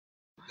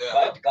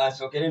but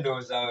kasokere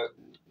ndoza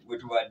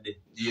wetuwadde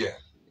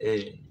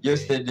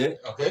yesterday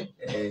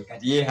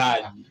kati ye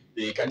haji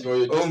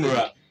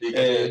omra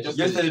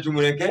yesterday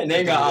tumuleke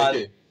nenga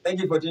thank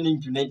you for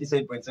tuning to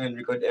 97.7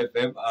 Record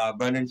FM.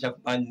 Brandon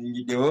Chapman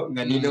ngideo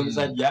nga nino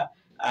musajja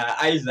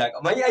Isaac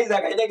amanyi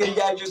Isaac ayina ngeri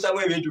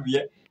gyakyusamu ebintu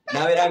bye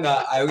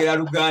naberanga ayogera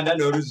Luganda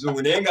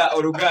n'Oluzungu nenga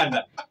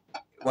Oluganda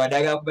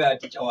wadaga kuba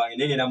teacher wange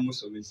nenge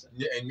namusomesa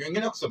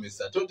ngena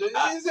kusomesa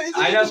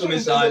aya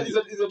somesa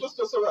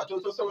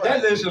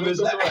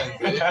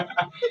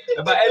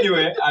but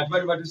anyway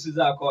atwali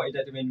tusizako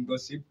entertainment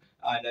gossip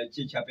and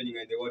chit happening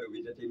in the world of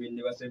entertainment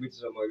never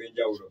celebrities of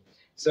Mavenjawulo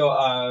so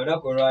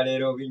nakolwa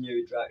lero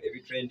binyo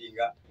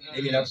ebitrendinga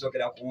nenge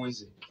nakusokera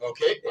kunze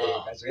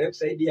kasoke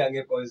kusaidia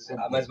yange cause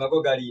amazima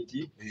go gali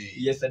nti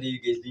yesterday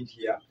you guys didn't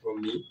hear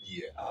from me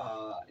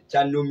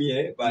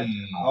chanumie but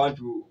I want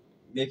to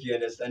make you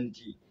understand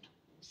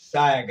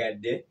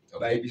sayagadde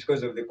by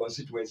because of the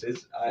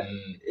consequences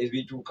as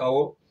we took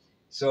out.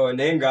 So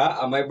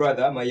Nenga,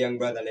 my young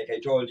brother, like I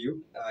told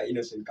you,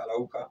 Innocent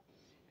Kalauka,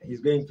 he's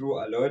going through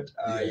a lot.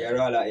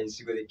 Yarala and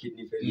Sigo the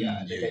kidney failure,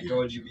 like I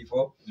told you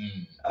before.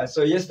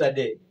 So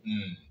yesterday,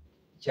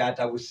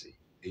 Chatabusi,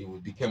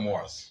 it became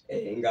worse.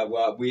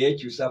 Ngabwa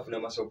buyechu safu na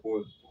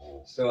masokolo.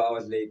 So I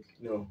was like,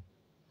 no,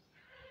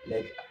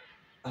 like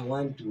I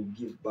want to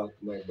give back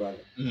to my brother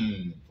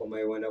for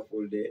my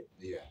wonderful day,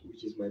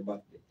 which is my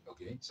birthday.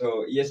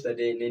 So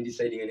yesterday, then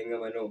deciding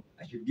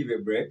I should give a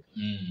break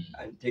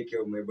and take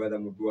care of my brother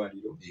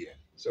Mudwaliro.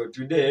 So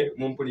today,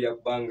 Mumpuli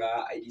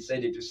Yakbanga, I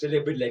decided to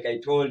celebrate like I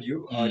told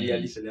you, our dear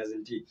listeners,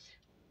 and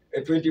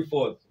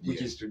 24th,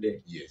 which is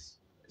today.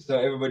 So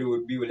everybody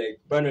would be like,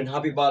 Brandon,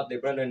 happy birthday,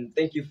 Brandon.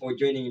 Thank you for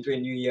joining into a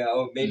new year.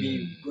 Or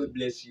maybe God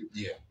bless you.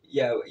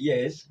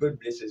 Yes, God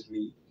blesses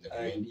me,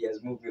 and He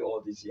has moved me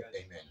all these years.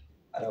 Amen.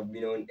 And I've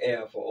been on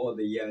air for all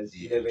the years,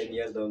 11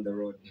 years down the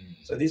road.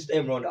 So this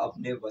time round, I've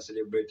never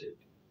celebrated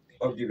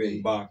or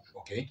given back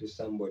to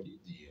somebody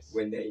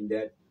when they're in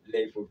that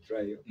life of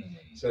trial.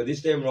 So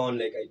this time round,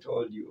 like I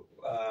told you,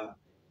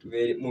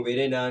 to move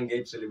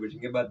it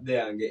celebrating about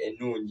there and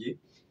nunji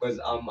because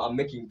I'm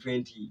making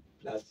 20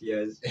 plus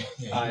years.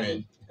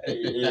 And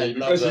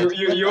because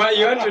you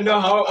want to know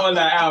how old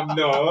I am,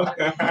 no?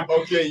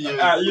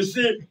 You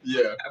see,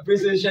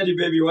 Princess Shady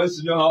Baby wants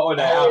to know how old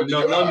I am,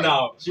 not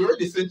now. She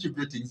already sent you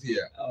greetings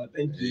here. Oh,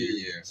 thank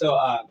you. So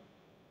I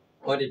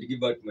wanted to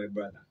give out to my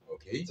brother.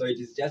 So it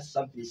is just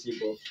something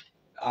simple.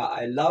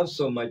 I love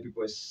so much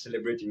people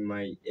celebrating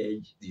my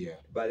age.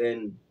 But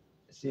then,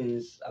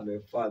 since I'm a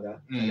father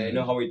and I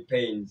know how it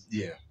pains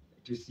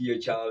to see your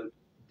child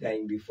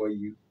dying before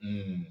you.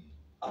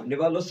 I've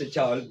never lost a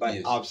child, but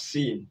I've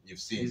seen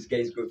these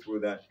guys go through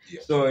that.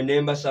 So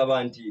Nemba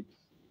Savanti,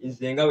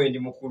 Inzenga wendi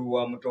mukuru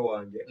wa muto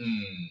wange.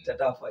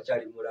 Tatafa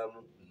chali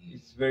mulamu.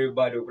 It's very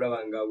bad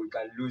okulabanga we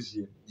can lose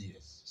him.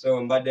 So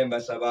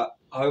Mbademba Saba,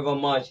 however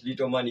much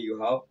little money you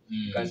have,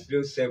 you can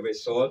still save a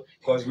soul.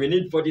 Because we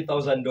need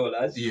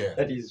 $40,000.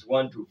 That is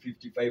 1 to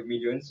 55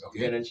 millions of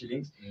Ghanaian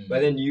shillings.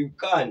 But then you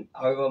can,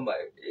 however much,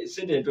 this is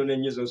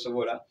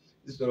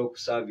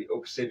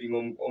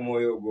saving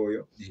omoyo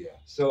goyo.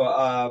 So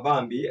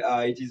Bambi,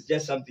 it is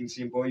just something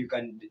simple. You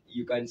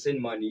can send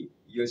money,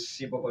 your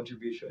simple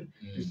contribution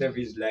to save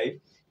his life.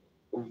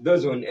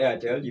 Those on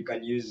Airtel, you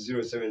can use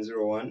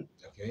 0701.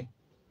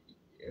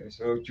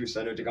 So choose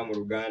another come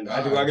Uganda.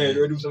 I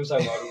do some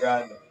side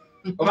Uganda.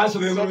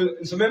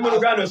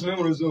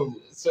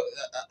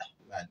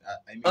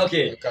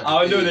 Okay,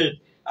 I'll do it.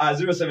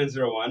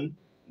 0701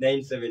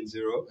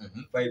 970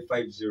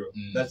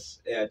 550. That's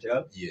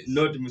Airtel.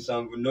 Not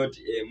Musambu, not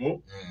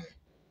Emu.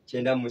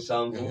 Chenda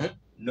Musambu,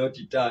 not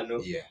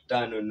Tano,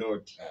 Tano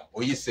not.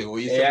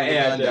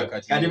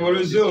 Airtel. Kadi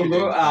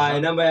Muluzungu,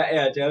 number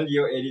Airtel,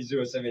 yo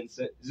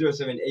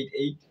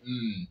 0788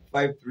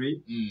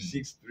 53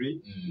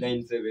 63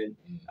 97.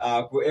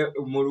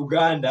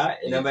 Muluganda,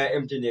 number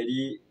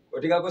MTN,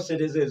 otekako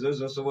sente zezo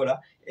zosobola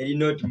eri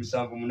not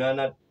musanvu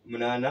munana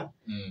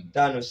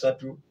tano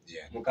satu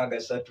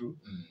mukaga satu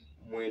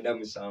mwenda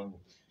musanvu.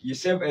 You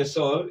save a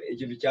soul,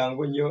 ekintu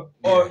kyangu nnyo.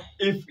 Or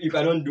if you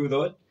cannot do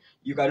that,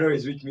 you can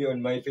always reach me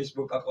on my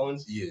Facebook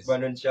accounts,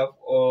 Brandon Chap,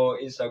 or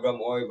Instagram,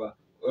 or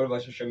over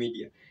social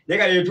media.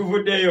 Neka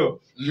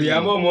yetuvuddeyo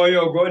tuyamba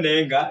omwoyo ogwo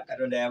nenga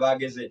Katonda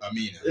yabageze.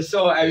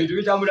 So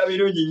tubitambula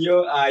birungi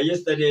nnyo.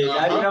 Yesterday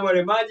nalina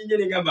mole mangi nnyo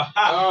negamba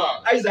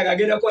Isaac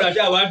agenda kukola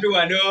ate abantu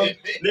wano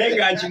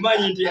nenga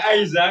nkimanyi nti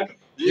Isaac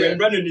when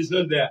Brandon is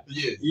not there,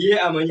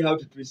 amanyi how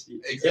to twist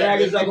it. Era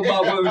ageza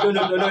kubaako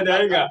bitonotono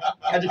nenga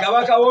kati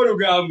kabaka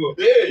w'olugambo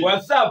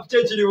WhatsApp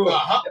kyekiriwo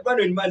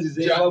Brandon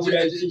manzize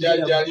wabula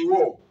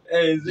jaliwo.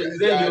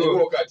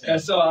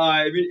 So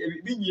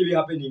binyi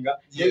happening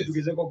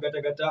tugeze ko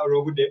gatagata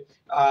robude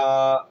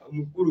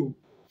mukuru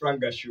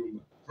Frank Gashumba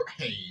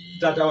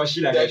Tata wa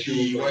Sheila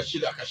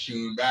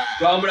Kashumba.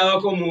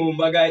 Twamulabako mu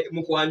mbaga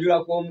mu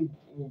kwanjula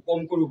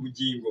kw'omukulu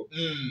Bugingo.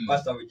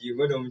 Pastor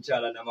Bugingo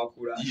n'omukyala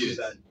Namakula.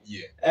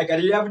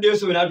 Kati yavuddeyo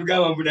so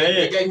n'atugamba mbu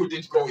naye. The guy who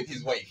didn't go with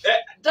his wife.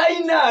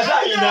 Taina.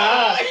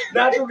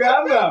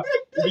 N'atugamba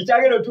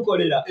ekyagenda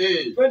otukolera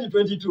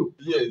 2022.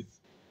 Yes.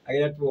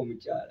 Agenda tuwa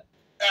omukyala.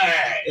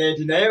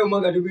 Naye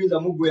omwaka tugwiza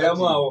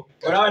muggweramu awo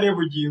olaba ne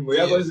Bugingo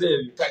yakoze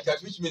ebyo.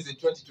 Which means in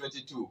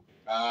 2022,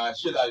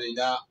 Sheila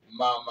Lina,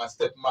 my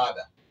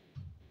stepmother.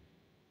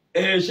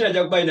 Sheila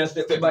ajja kuba ina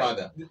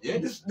Stepmother. Yeah?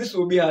 This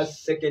will be her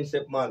second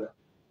stepmother.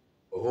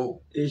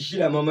 Oh.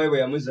 Sheila mama we bwe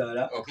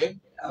yamuzaala. Okay.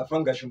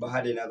 Frank Gashumba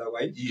had another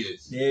wife.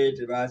 Yes. Naye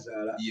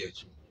tebazaala.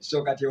 Yes.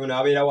 So kati ono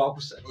abeera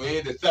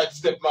wakusatu. The third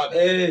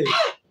stepmother.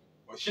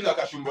 Sheila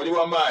Kashumba oli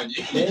w'amaanyi.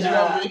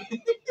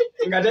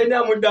 Nga talina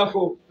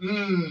amuddako.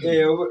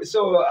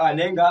 So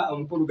naye nga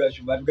omukulu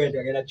Gashumba atugambye nti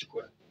agenda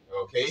kikola.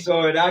 Okay.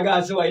 So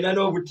n'agaase walina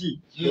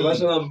n'obuti bwe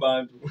basoma mu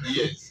bantu.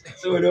 Yes.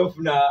 So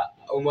n'ofuna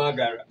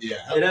omwagalwa.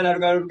 Era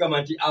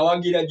n'atugamba nti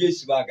awagira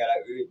Joyce Baagala.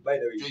 By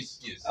the way.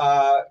 Yes.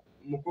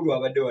 Mukulu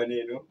abadde wano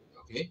eno.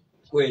 Okay.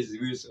 Kwezi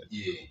Wilson.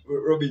 Yeah.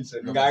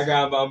 Robinson.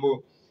 Ng'agamba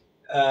mbu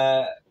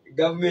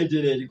government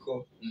eno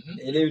eriko.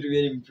 Erina ebintu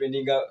byeri mu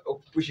trending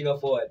pushing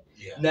forward.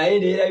 Naye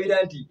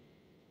neerabira nti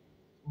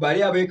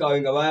bali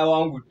abeekawe nga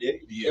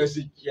bayawangudde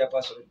LC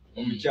chairperson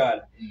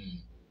omukyala.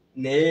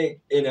 Naye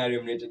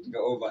NRM ne taking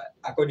over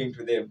according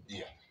to them.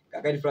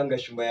 Kakati Frank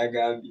Gashumba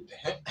yagambye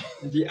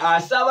nti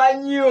asaba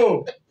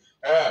nnyo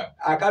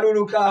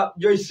akalulu ka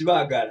Joyce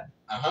Baagala.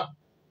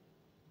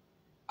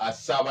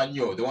 Asaba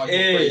nnyo, the one who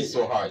prays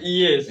so hard.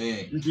 Yes.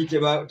 Nti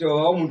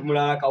tebabawo omuntu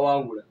mulala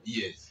akawangula.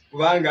 Yes.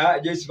 Kubanga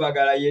Joyce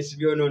Baagala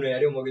yesibye ono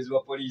yali omwogezi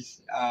wa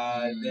police.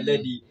 The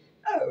lady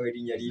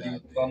erinnya liri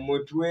kuva mu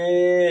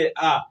mutwe.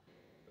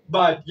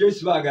 But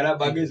Joyce Baagala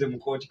bagenze mu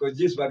court because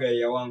Joyce Baagala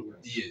yawangula.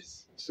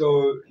 Yes.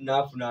 So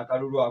nafuna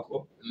akalulu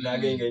ako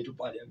n'agenga into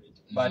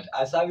parliament. But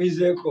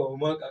asabizeeko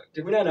omwaka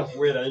tekulina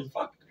kuwera. In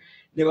fact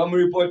ne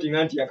bamureporting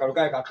nti akalu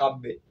kale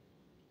kakabbe.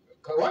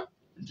 What?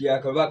 Nti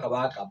akalu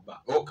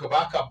kabakabba. Oh,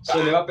 kabakabba.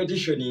 So ne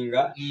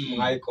bapetitioninga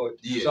mu high court.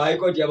 So high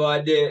court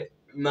yabawadde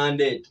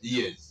mandate.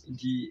 Yes.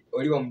 Nti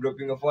oli wa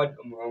dropping forward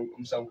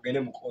omusango gugende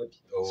mu court.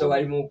 So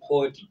bali mu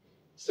court.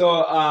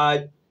 So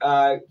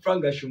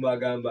Frank Gashumba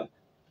agamba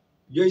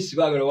Joyce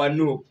Baagala wa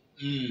Nuupu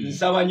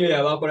nsaba nnyo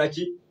yabakola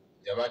ki?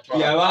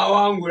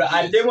 Yabawangula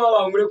addemu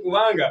abawangule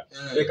kubanga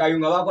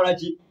ekayunga bakola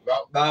ki?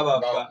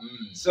 Bababba.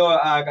 So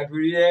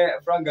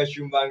katulire Frank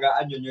Gashumba nga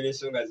annyonnyola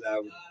ensonga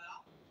zaabwe.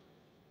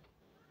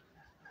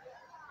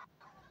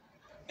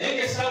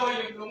 Enge sawa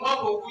eno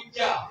mwaka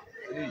okujja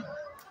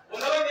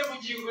olaba ne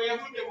Bugingo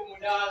yavudde mu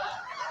mudaala.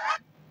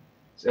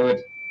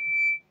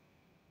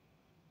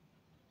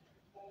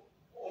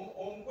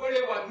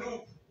 Omugole wa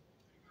Nuupu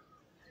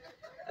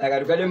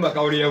akatukadde mu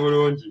bakawulire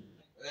bulungi.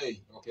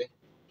 Okay.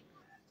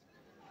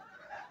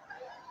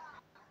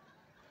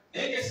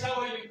 Enge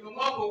sawa eno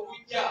mwaka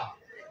okujja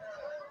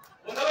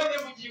olaba ne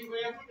Bugingo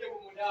yavudde mu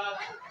mudaala.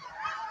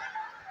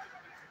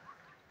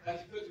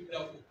 Kati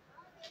twetuddako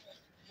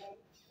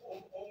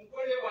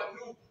omugole wa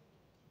Nuupu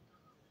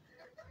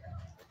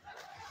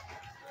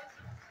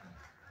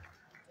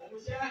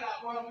omukyala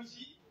akola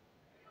muki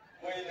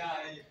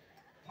mwenaye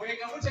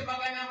mwenga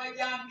mutemagana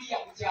amajambiya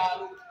mu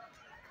kyalo.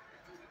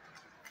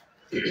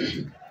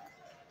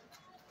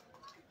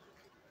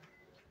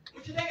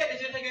 Mukitegedde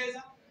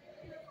kyetegeeza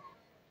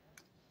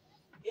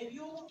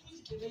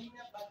ebyobufuzi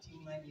tebalina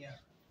batimanya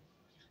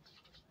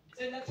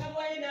nze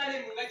natalwayo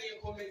naalemu nga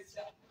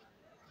gyenkomeza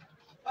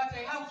but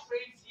I have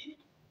friends in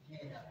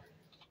here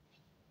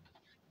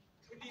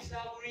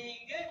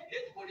tudisabulinge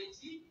netukole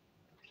ki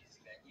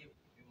kisiganye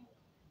bimu.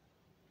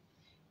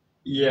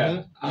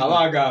 Yeah,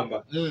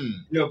 abagamba.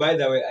 No, by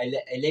the way,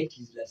 I like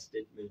his last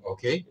statement.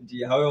 Okay.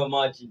 However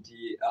much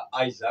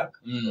Isaac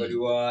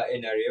oliwa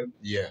NRM.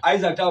 Yeah.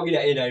 Isaac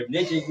tawagira NRM.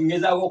 Nechi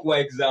ngezaako kuwa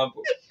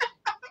example.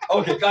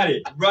 Okay,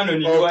 kale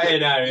Brandon wa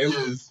NRM.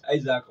 Yes.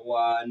 Isaac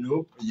wa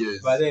Nuupu.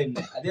 Yes. But then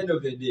at the end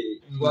of the day,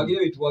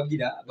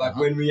 tuwagira. But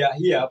when we are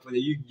here for the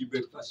UG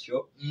breakfast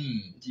show,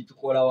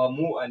 tukola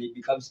wamu and it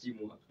becomes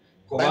teamwork.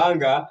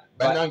 Kubanga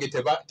banange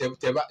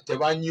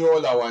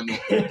tebanyola wano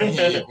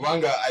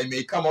kubanga I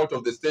may come out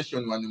of the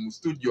station wano mu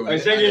studio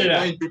and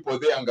find people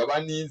there nga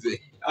baninze.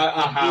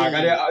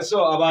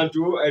 So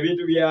abantu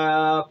ebintu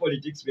bya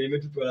politics bireme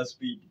tutwala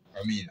speed.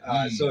 I mean.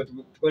 So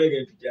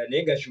tukolege tutya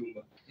naye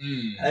Gashumba.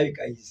 Like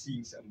he's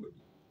seeing somebody.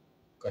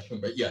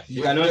 Kashumba, yeah.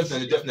 You cannot,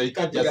 definitely. You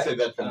can't just say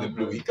that from the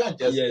blue. You can't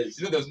just,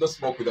 you know, there's no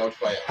smoke without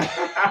fire.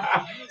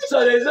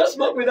 So there's no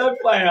smoke without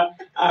fire.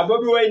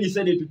 Bobby Wine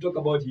decided to talk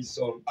about his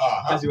song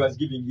as he was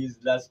giving his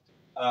last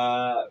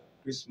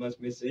Christmas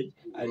message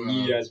and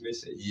New Year's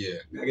message. Yeah.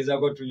 Nageza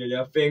ko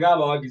tunyonya fenga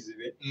abawagizi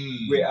be.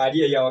 Gwe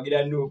ali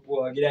yawagira Nuupu,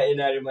 wagira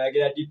NRM,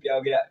 wagira DP,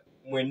 wagira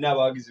mwenna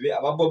abawagizi be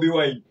aba Bobby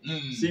Wine.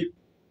 See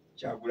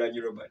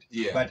Kyagulanyi Robert.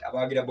 Yeah. But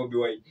abawagira Bobby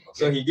Wine.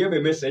 So he gave a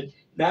message.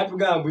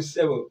 Natugamba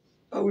busebo.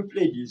 We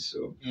played this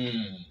song.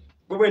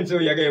 But when so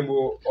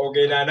yagembo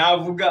ogenda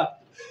navuga.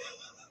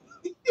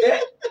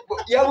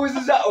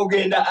 yabuziza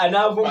ogenda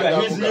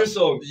anavuga his new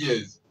song.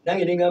 Yes.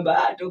 Nange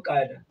nengamba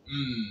tokana.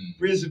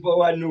 Principal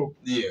wa Nuupu.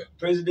 Yeah.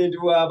 President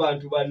wa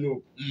abantu ba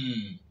Nuupu.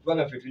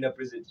 Kubanga ffe tulina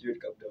president Yoweri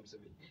Kaguta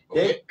Museveni.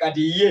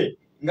 Kati ye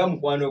nga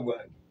mukwano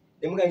gwange.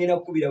 Nemuga ngenda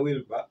kukubira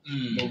Wilbur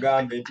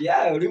mugambe nti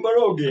oluyimba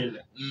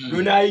lwogenda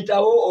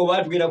lunaayitawo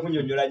oba tugenda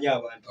kunnyonnyola nnyo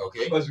abantu.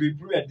 Because we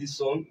premiered this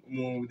song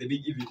mu the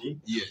big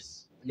evening.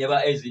 Yes.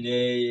 Never ezi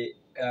ne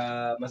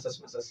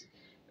Masasi.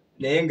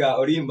 Naye nga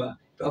oluyimba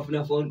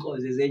twafuna phone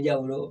calls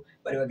ez'enjawulo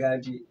bali bagamba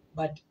nti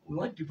but we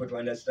want people to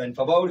understand.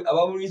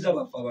 Abawuliza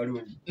baffe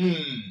abalungi.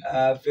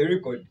 For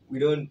record, we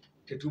don't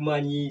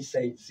tetumanyi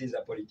sides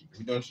of politics.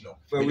 We don't know.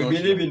 We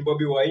believe in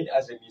Bobby Wine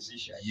as a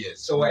musician. Yes.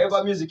 So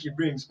whatever music he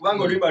brings,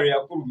 kubanga oluyimba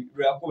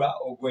lweyakula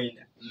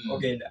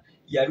ogenda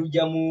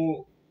yaluja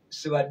mu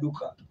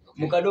Sebaduka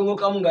mu kadongo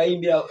kamu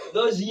ng'ayimbira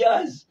those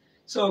years.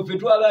 So ffe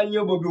twagala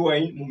nnyo Bobby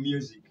Wine mu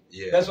music.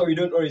 Yeah. That's why we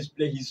don't always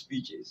play his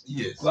speeches.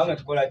 Yes. Kubanga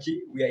tukola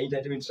ki, we are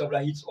entertainment, so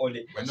hits all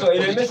day. We're So not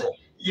in a political. message,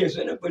 yes,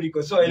 we're not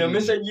political. So in a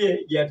message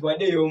ye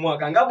yatuwadde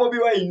y'omwaka nga Bobby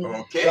Wine.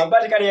 Okay.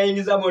 Kampatikali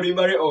yayingiza mu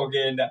oluyimba lwe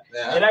ogenda.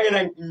 Yeah. Era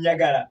ngenda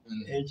njagala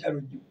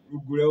enkya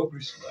lugulewo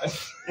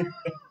Christmas.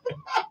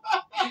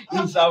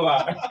 In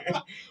summer.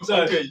 So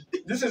Okay.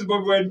 this is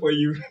Bobby Wine for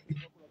you.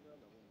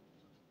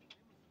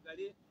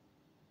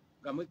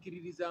 nga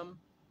mwekkiririzaamu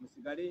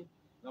musigale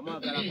nga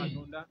mwagala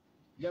Katonda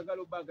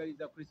njagala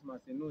obbagaliza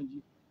Christmas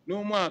ennungi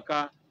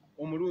n'omwaka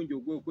omulungi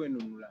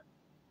ogw'okwenunula.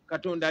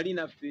 Katonda ali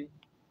naffe,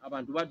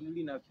 abantu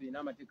batuli naffe,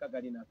 n'amateeka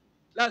gali naffe.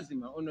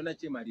 Lazima ono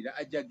nakyemalira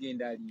ajja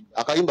agenda alimba.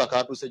 Akayimba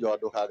katuuse gye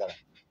wadde okaagala.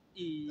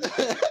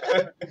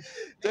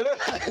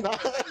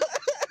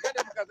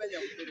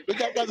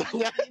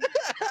 Tukakazanya.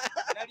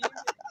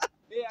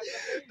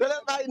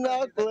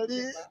 Telebayina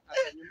koli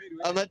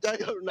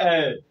amataka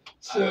olunako.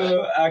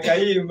 So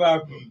akayimba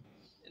ako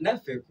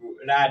naffe ku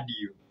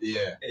radio.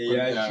 Yeah.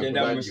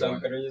 Kyenda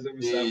musanvu katonyeza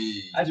musanvu.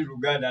 Ati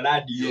Luganda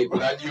radio.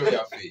 Radio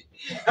yaffe.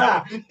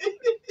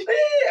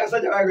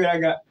 Asajja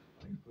bagweranga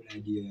ku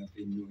radio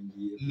yaffe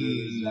nnungi.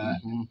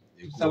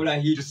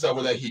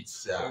 Tusabula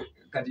hits.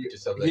 Kati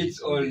hits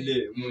all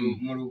day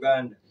mu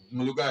Luganda.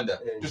 Mu Luganda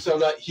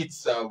tusabula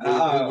hits.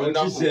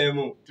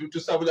 Kiseemu.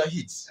 Tusabula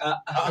hits.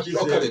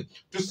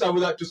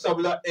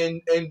 Tusabula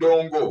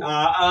endongo.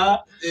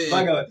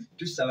 Baga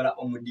tusabula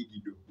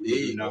omudigido.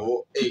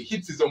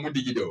 Hits is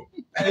omudigido.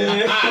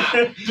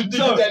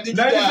 So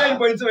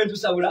 97.7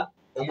 tusabula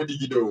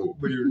omudigido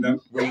buli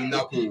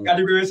lunaku.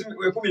 Kati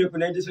wekumire ku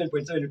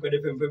 97.7 Kod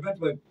FM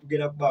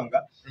tugenda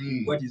kubanga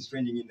what is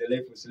trending in the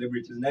life of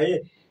celebrities.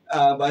 Naye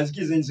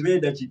banzikize nzibe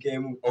dakiika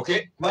emu.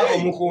 Kuba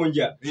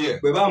omukunja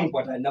bwe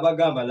bamukwata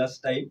nabagamba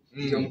last time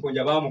nti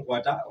omukunja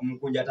bamukwata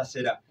omukunja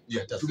tasera.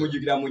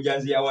 Tumujjukira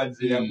mujanzi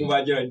yawadze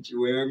yakuba Gerald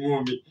Kiwewe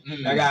ngumi.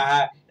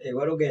 Naga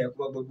waloga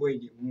yakuba Bobby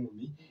Wine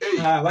ngumi.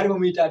 Bali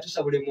bamuyita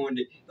tusabule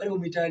monde. Bali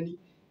bamuyita ani?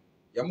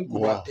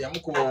 Yamukuba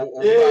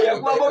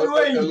Bobby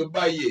Wine.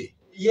 Olubaye.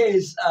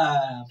 Yes,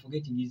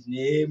 forgetting his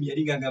name.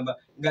 Yalinga ngamba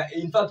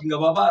in fact nga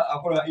baba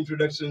akola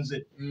introductions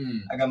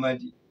agamba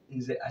nti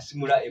nze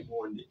asimula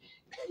emonde.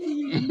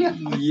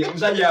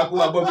 Musajja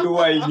yakuba Bobby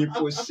Wine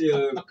ku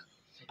Silk.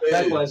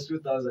 That was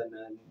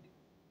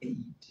 2008.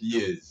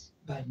 Yes.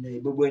 But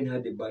Bobby Wine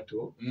had a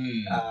battle.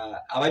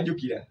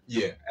 Abajjukira.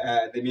 Yeah.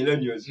 The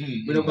millennials.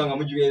 Muno kubanga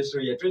mujjukira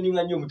story ya trending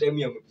nnyo mu time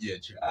yamu.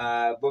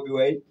 Yeah. Bobby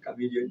Wine,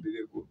 Chameleon,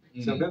 Bebe Cool.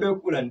 So Bebe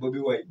Cool and Bobby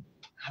Wine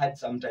had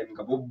some time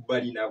nga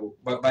bali nabo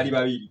bali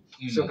babiri.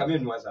 So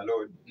Chameleon was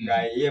alone.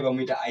 Nga ye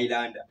bamwita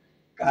Islander.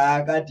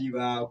 Kakati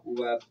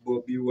bakuba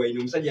Bobby Wine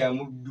omusajja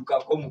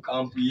yamuddukako mu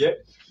kampu ye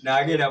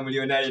n'agenda mu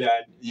Leon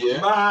Island.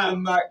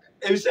 Mama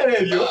ebiseera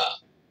ebyo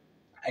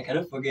I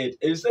cannot forget.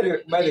 Ebiseera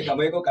by the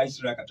Kamaiko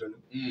Kaisura Katono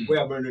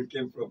where Brandon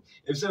came from.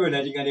 Ebiseera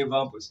nalinga ne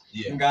Vampus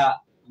nga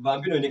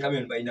Vampino ne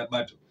Chameleon balina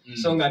battle.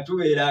 So nga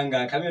tubeera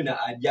nga Chameleon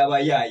ajja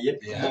abayaaye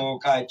mu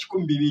ka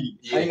 12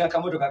 kalinga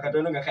kamotoka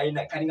katono nga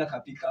kalinga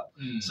kapika.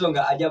 So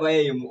nga ajja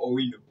abayaaye mu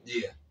Owino.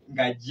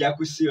 Nga ajja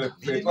ku Silk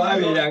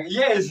twabera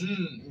yes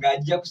nga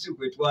ajja ku Silk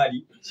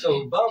twali.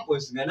 So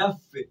Vampus nga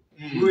naffe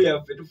Ruya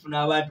ffe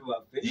tufuna abantu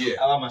baffe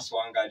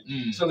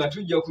abamaswangali. So nga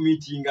tujja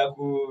okumitinga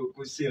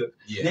ku Silk.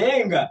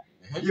 Naye nga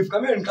if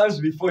Chameleon comes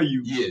before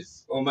you,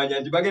 omanya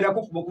nti bagenda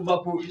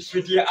kukuba ku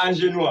street ya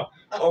Angenois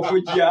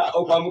okujja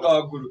okwamuka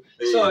waggulu.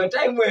 So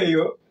time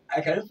eyo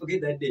I cannot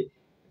forget that day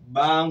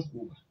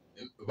bankuba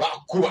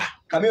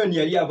Chameleon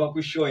yali ava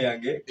ku show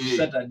yange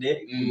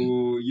Saturday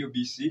ku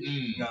UBC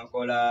nga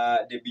nkola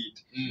the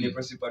beat ne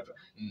Prosper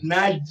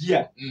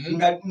najja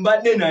nga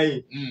mbadde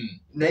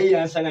naye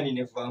yansanga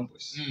nine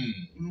Vampus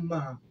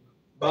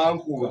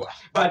bankuba.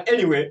 But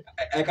anyway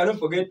I cannot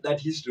forget that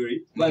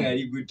history. Kubanga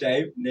yali good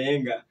time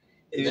naye nga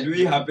it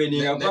really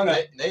happening.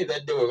 Naye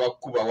that day we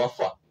bakuba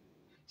wafa.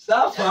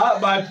 Safa,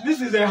 but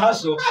this is a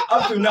hustle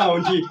up to now.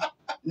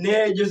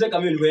 Ne Jose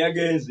Chameleon we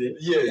yagenze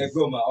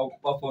Goma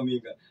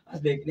performing. I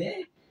was like,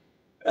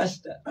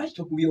 Rasta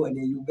kubiwa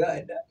in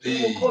Uganda.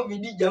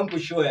 COVID jump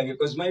show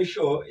because my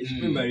show is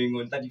premiering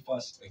on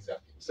 31st.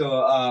 Exactly. So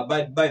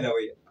by the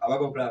way,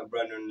 abago plan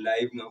brand on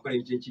live ngakora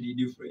intentionally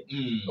different.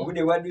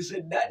 Okude what you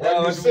said that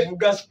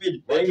buga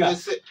speed.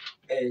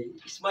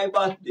 It's my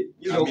birthday.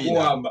 You know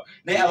kuamba.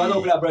 Na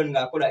abago plan brand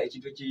ngakora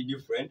ekintu kiri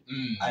different.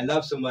 I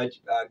love so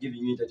much giving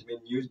you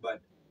entertainment news,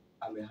 but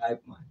I'm a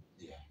hype man.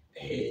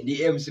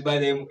 The MC by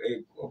them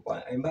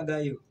embaga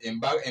yo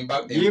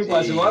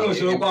yimpa so wano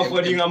so kwa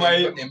affording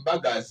amai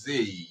embaga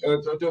say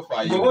total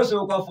fire go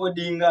so kwa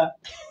affording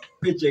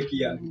paycheck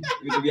ya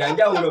bitu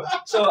byanja ulo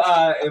so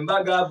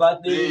embaga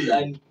birthdays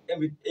and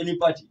any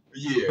party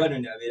bano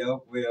nyabera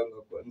okubera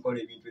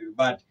ngakole ebintu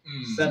but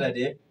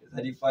Saturday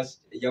 31st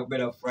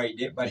yakubera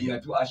Friday but we are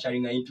to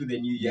ushering into the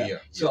new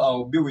year so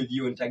I'll be with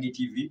you on Target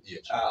TV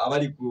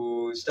abali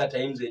ku start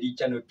times edi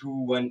channel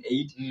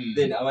 218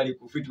 then abali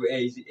ku free to air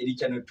edi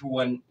channel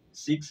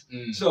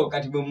 216 so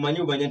kati bwe mumanyi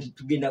ubanya nti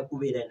tugenda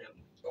kubeera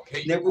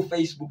namwe ne ku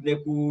Facebook ne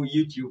ku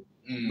YouTube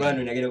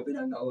bano nagenda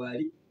kubeera nga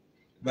wali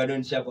bado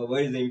nchapa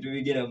boys ebintu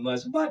bigenda mu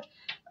maaso but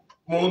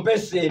mumpe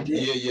sente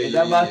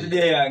eza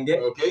birthday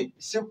yange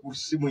si ku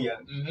simu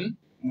yange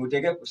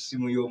muteke ku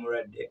simu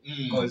y'omulwadde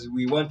because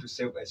we want to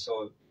save a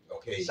soul.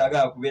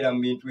 Saga kubeera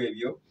mu bintu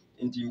ebyo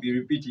nti be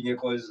repeating it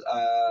because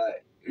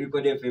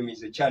Record FM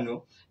is a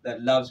channel that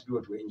loves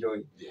people to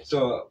enjoy.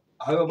 So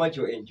however much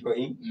you're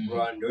enjoying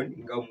Brandon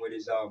nga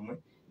omuweereza wamwe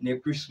ne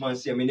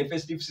Christmas I mean the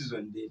festive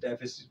season the entire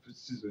festive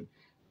season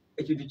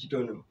ekintu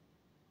kitono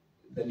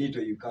the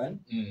little you can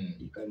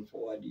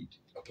forward it.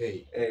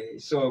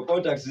 So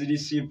contacts ziri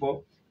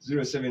simple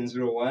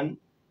 0701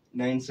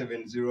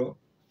 970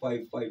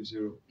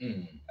 550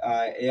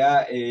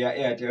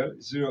 Airtel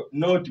 0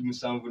 not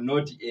musanvu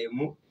not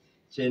emu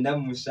chenda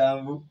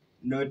musanvu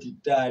not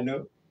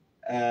tano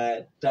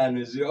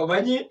 50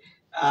 omanyi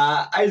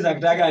Isaac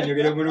taka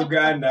nyogere mu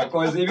Luganda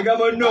cause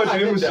ebigambo not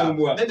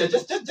bimusumbwa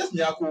just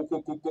nyaku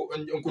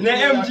ne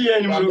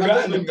MTN mu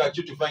Luganda got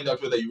you to find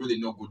out whether you really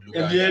know good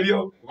Luganda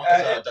ebyo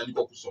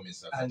atandika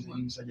kusomesa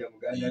musajja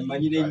Muganda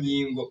manyire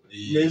nyingo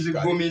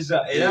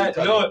nezigumiza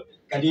era no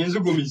kali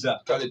nzugumiza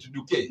kale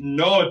tuduke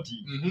not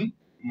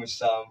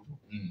musanvu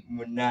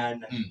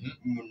munana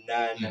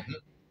munana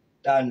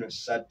tano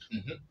satu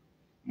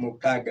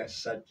mukaga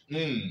satu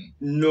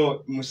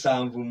no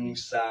musanvu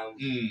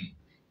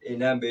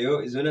enamba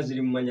eyo zona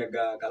ziri mu manya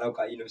ga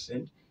Kalauka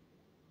Innocent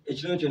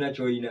ekino kyonna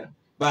kyoyina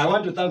but I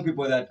want to thank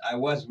people that I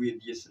was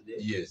with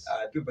yesterday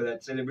people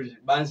that celebrated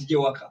banzije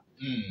waka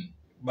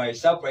by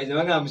surprise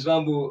nabanga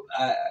musambu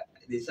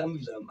there's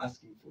something I'm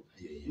asking for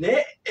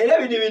ne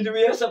era bintu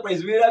bya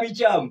surprise bira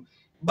bichamu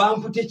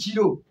bampute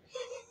kiro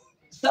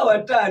sawa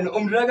tano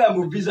omulaga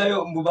mu visa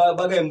yo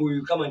mbaga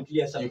mbu come and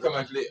clear some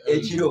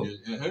ekiro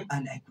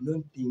and I could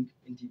not think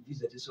into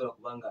visa tesola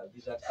kubanga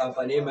visa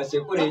company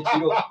masekole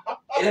ekiro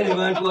era ne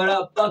bantu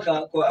wala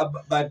paka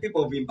by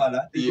people of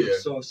Impala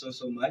so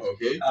much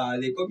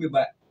they called me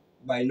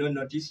by no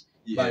notice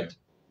but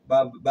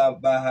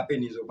by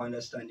happenings of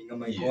understanding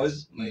my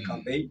cause my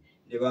campaign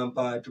they were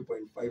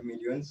 2.5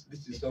 million.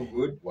 This is so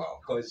good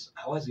because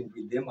I wasn't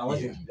with them. I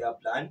wasn't in their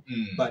plan.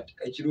 But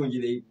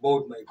Chirunji they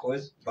bought my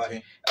cause. But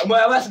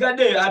I was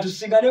gonna to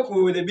sing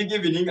with the big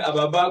evening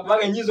ababa.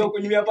 Waganyizo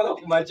kunimia paka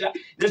kumacha.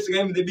 Let's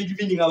go with the big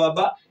evening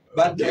ababa.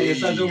 But the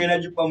Sanzong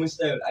energy palm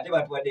style. I think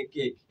what the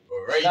cake.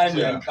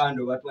 Candy and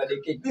candle. But what the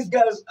cake. These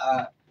girls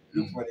are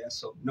look for their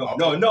song. No.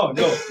 What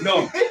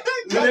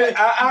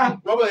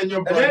about in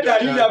your brand?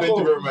 Thank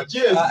you very much.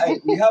 Yes.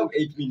 We have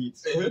 8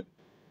 minutes.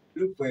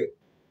 Look for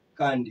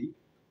Candy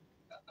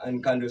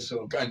and Candle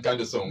Song.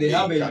 They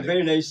have a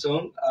very nice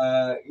song.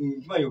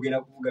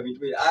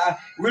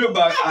 We'll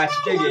back at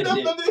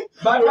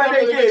but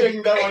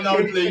checking that one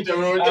out later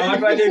on.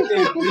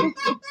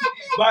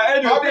 But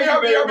anyway,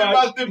 happy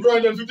birthday,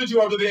 Brandon.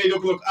 52 after the 8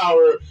 o'clock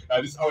hour.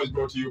 This hour is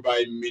brought to you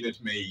by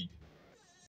Minute Maid.